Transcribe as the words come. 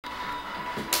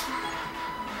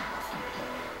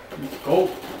Let's go.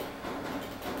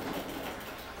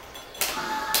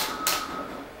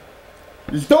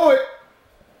 Let's do it.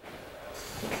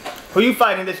 Who you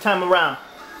fighting this time around?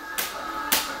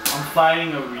 I'm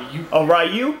fighting a Ryu. A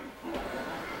Ryu?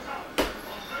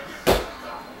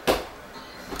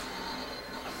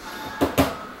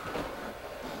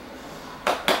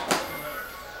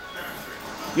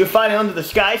 You're fighting under the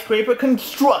skyscraper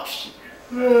construction.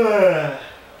 Manny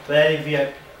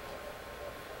VIP.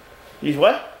 He's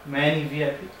what? Manny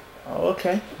VIP. Oh,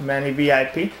 okay. Manny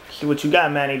VIP. See what you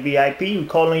got, Manny VIP. We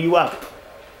calling you out.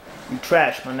 You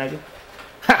trash, my nigga.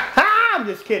 Ha ha! I'm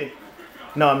just kidding.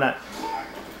 No, I'm not.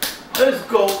 Let's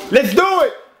go. Let's do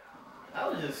it! I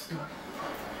was just stupid.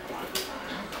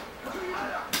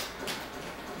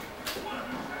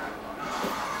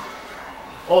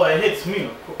 Oh, it hits me,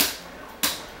 of course.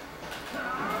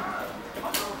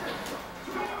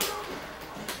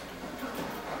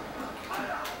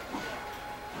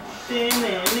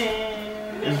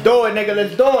 Let's do it, nigga.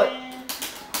 Let's do it.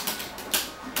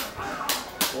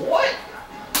 What?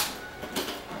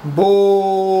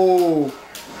 Boo.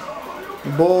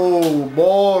 Boo.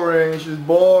 Boring. It's just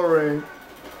boring.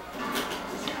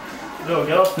 Yo,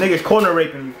 get off. Niggas corner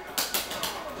raping you.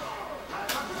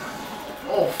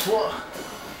 Oh, fuck.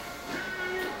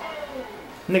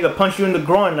 Nigga punched you in the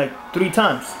groin like 3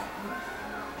 times.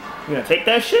 You gonna take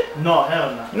that shit? No,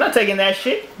 hell no. You're not taking that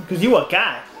shit because you a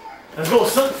guy. Let's go,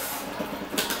 son.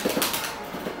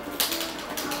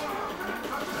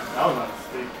 That was not a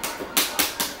mistake.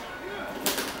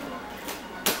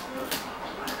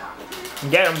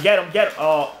 Get him, get him, get him.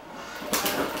 Oh.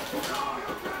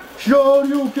 Show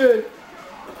you kid.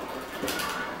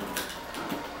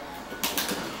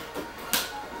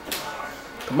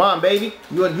 Come on, baby.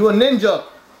 You a ninja.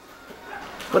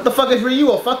 What the fuck is Ryu?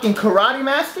 A fucking karate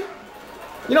master?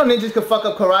 You know ninjas can fuck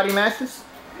up karate masters.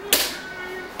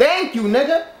 Thank you,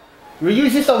 nigga.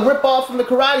 Ryu's just a ripoff from the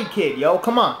Karate Kid, yo.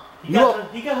 Come on. He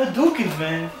got Hadoukens,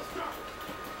 man.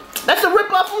 That's a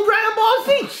ripoff from Dragon Ball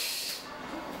Z.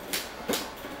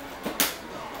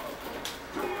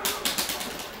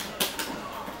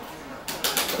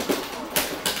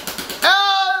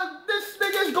 This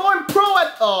nigga's going pro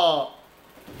at. Oh.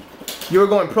 You were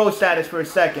going pro status for a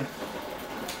second.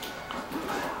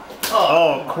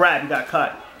 Oh crap, you got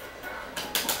cut.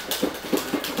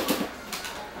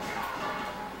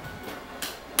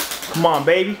 Come on,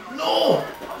 baby. No.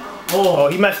 Oh,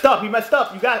 he messed up. He messed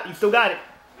up. You still got it.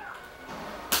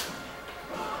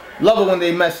 Love it when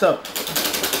they mess up.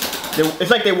 It's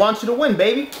like they want you to win,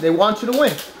 baby. They want you to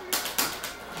win.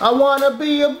 I wanna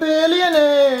be a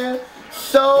billionaire,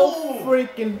 so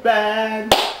freaking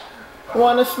bad.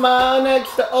 Wanna smile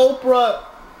next to Oprah.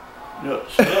 Yo,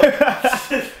 shut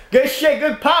up. Good shit,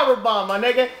 good power bomb, my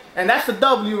nigga. And that's a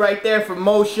W right there for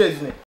moeshiznit.